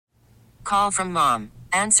Call from mom.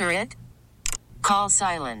 Answer it. Call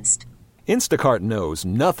silenced. Instacart knows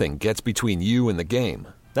nothing gets between you and the game.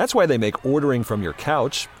 That's why they make ordering from your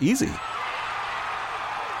couch easy.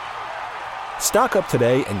 Stock up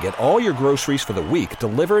today and get all your groceries for the week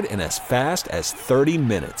delivered in as fast as 30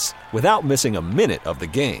 minutes without missing a minute of the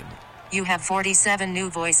game. You have 47 new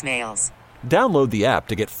voicemails. Download the app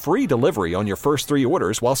to get free delivery on your first 3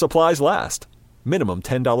 orders while supplies last. Minimum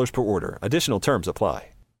 $10 per order. Additional terms apply.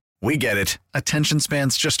 We get it. Attention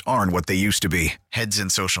spans just aren't what they used to be. Heads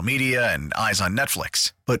in social media and eyes on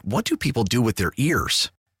Netflix. But what do people do with their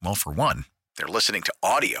ears? Well, for one, they're listening to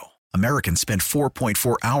audio. Americans spend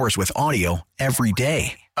 4.4 hours with audio every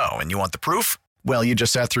day. Oh, and you want the proof? Well, you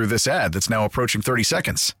just sat through this ad that's now approaching 30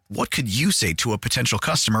 seconds. What could you say to a potential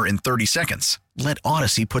customer in 30 seconds? Let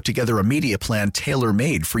Odyssey put together a media plan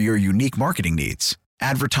tailor-made for your unique marketing needs.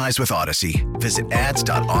 Advertise with Odyssey. Visit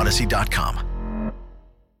ads.odyssey.com.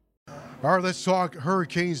 All right, let's talk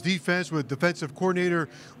Hurricanes defense with defensive coordinator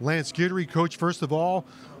Lance Guidry. Coach, first of all,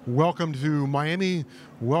 welcome to Miami.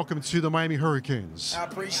 Welcome to the Miami Hurricanes. I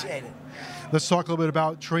appreciate it. Let's talk a little bit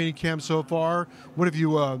about training camp so far. What have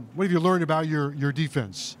you learned about your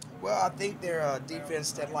defense? Well, I think they're a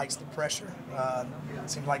defense that likes the pressure.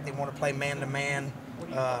 Seems like they want to play man-to-man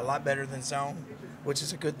a lot better than zone, which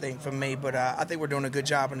is a good thing for me. But I think we're doing a good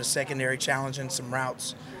job in the secondary, challenging some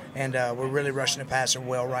routes, and we're really rushing the passer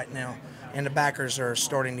well right now. And the backers are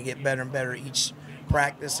starting to get better and better each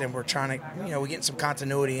practice, and we're trying to, we're getting some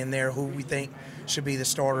continuity in there, who we think should be the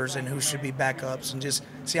starters and who should be backups, and just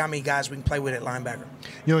see how many guys we can play with at linebacker.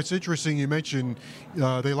 It's interesting you mentioned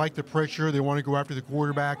they like the pressure, they want to go after the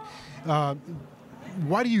quarterback.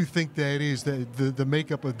 Why do you think that is, the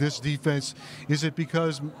makeup of this defense? Is it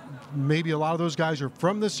because maybe a lot of those guys are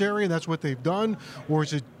from this area and that's what they've done, or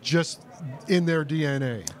is it just in their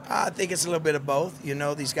DNA? I think it's a little bit of both.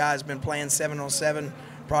 These guys have been playing 7-on-7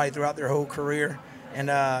 probably throughout their whole career, and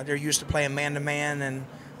they're used to playing man-to-man, and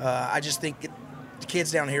I just think the kids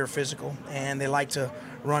down here are physical, and they like to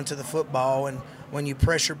run to the football, and when you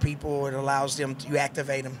pressure people, it allows them you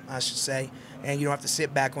activate them, I should say, and you don't have to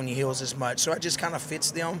sit back on your heels as much. So it just kind of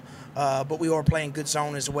fits them, but we are playing good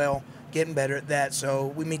zone as well, getting better at that, so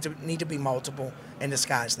we need to be multiple and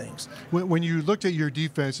disguise things. When you looked at your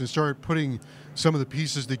defense and started putting some of the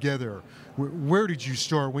pieces together, where did you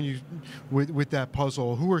start with that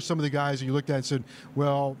puzzle? Who are some of the guys that you looked at and said,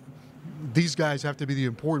 well, these guys have to be the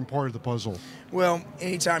important part of the puzzle? Well,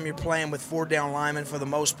 anytime you're playing with 4 down linemen, for the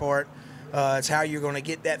most part, it's how you're going to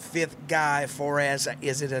get that 5th guy,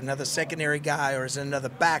 is it another secondary guy or is it another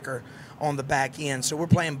backer on the back end? So we're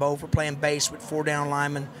playing both. We're playing base with 4 down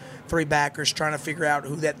linemen, 3 backers, trying to figure out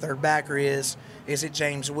who that 3rd backer is. Is it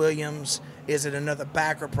James Williams? Is it another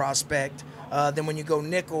backer prospect? Then when you go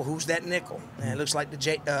nickel, who's that nickel? And it looks like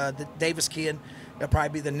the Davis kid. It'll probably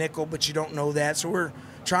be the nickel, but you don't know that. So we're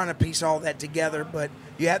trying to piece all that together, but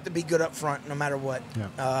you have to be good up front no matter what.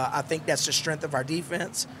 Yeah. I think that's the strength of our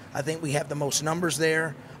defense. I think we have the most numbers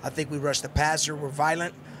there. I think we rush the passer. We're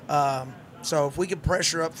violent. So if we can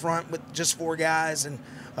pressure up front with just 4 guys and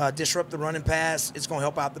disrupt the running pass, it's going to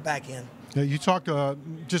help out the back end. Yeah, you talked,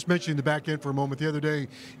 just mentioning the back end for a moment. The other day,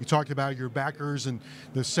 you talked about your backers and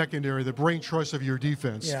the secondary, the brain trust of your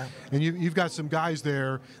defense. Yeah. And you've got some guys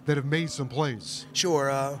there that have made some plays.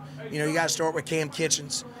 Sure. You got to start with Cam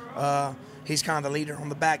Kitchens. He's kind of the leader on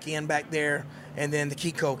the back end back there. And then the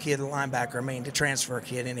Kiko kid, the linebacker, the transfer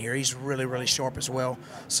kid in here. He's really, really sharp as well.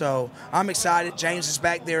 So I'm excited. James is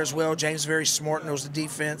back there as well. James is very smart, knows the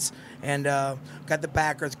defense. And got the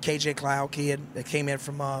backer, the KJ Cloud kid that came in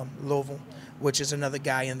from Louisville, which is another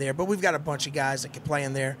guy in there. But we've got a bunch of guys that can play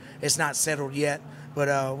in there. It's not settled yet,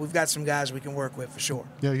 but we've got some guys we can work with for sure.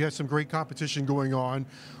 Yeah, you got some great competition going on.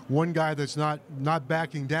 One guy that's not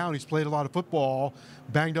backing down, he's played a lot of football,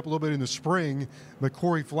 banged up a little bit in the spring, but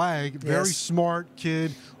Corey Flagg, very smart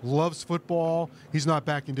kid, loves football. He's not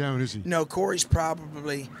backing down, is he? No, Corey's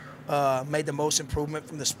probably made the most improvement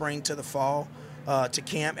from the spring to the fall to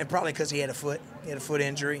camp, and probably because he had a foot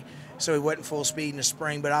injury. So he wasn't full speed in the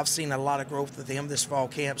spring, but I've seen a lot of growth with him this fall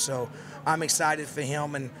camp, so I'm excited for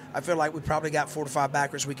him, and I feel like we probably got 4 to 5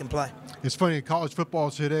 backers we can play. It's funny, in college football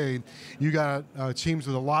today, you got teams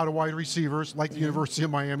with a lot of wide receivers, like the University of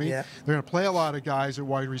Miami. Yeah. They're going to play a lot of guys at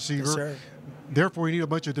wide receiver. Yes, sir. Therefore, you need a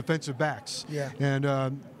bunch of defensive backs. Yeah. And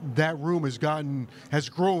that room has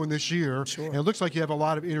grown this year. Sure. And it looks like you have a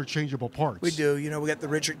lot of interchangeable parts. We do. We got the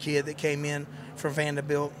Richard kid that came in from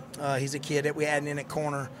Vanderbilt. He's a kid that we had in at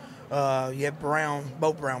corner. You have Brown,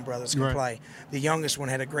 both Brown brothers can play. The youngest one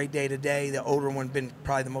had a great day today. The older one been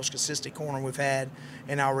probably the most consistent corner we've had.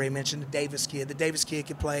 And I already mentioned the Davis kid. The Davis kid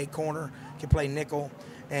can play corner, can play nickel.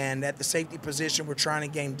 And at the safety position, we're trying to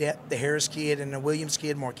gain depth, the Harris kid and the Williams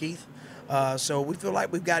kid, Markeith. So we feel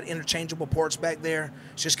like we've got interchangeable parts back there.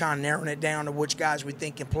 It's just kind of narrowing it down to which guys we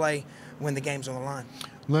think can play when the game's on the line.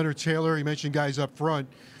 Leonard Taylor, you mentioned guys up front,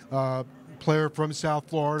 player from South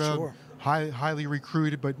Florida, Sure. highly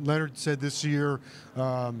recruited, but Leonard said this year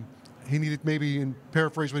he needed, maybe in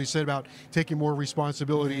paraphrase what he said about taking more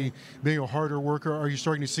responsibility, being a harder worker. Are you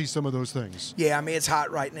starting to see some of those things? Yeah, I mean, it's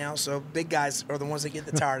hot right now, so big guys are the ones that get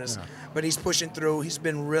the tiredest. But he's pushing through. He's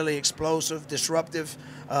been really explosive, disruptive.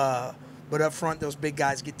 But up front, those big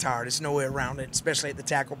guys get tired. There's no way around it, especially at the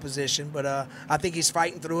tackle position. But I think he's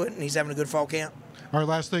fighting through it, and he's having a good fall camp. All right,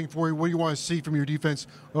 last thing for you. What do you want to see from your defense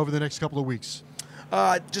over the next couple of weeks?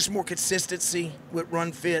 Just more consistency with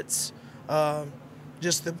run fits,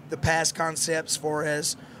 just the pass concepts for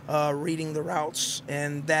as reading the routes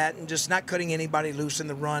and that, and just not cutting anybody loose in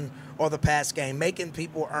the run or the pass game, making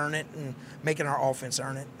people earn it and making our offense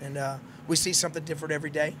earn it. And we see something different every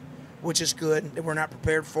day, which is good, that we're not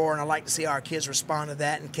prepared for, and I like to see how our kids respond to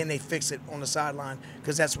that, and can they fix it on the sideline,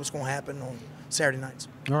 because that's what's going to happen on Saturday nights.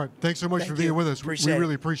 All right, thanks so much for being with us. We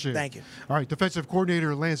really appreciate it. Thank you. All right, defensive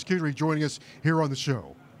coordinator Lance Guidry joining us here on the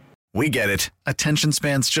show. We get it. Attention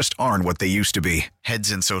spans just aren't what they used to be. Heads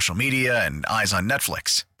in social media and eyes on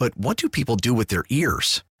Netflix. But what do people do with their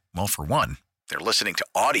ears? Well, for one, they're listening to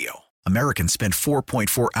audio. Americans spend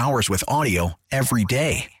 4.4 hours with audio every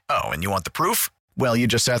day. Oh, and you want the proof? Well, you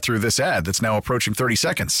just sat through this ad that's now approaching 30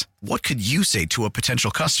 seconds. What could you say to a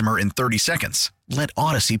potential customer in 30 seconds? Let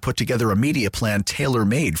Odyssey put together a media plan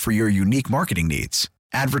tailor-made for your unique marketing needs.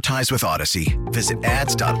 Advertise with Odyssey. Visit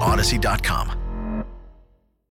ads.odyssey.com.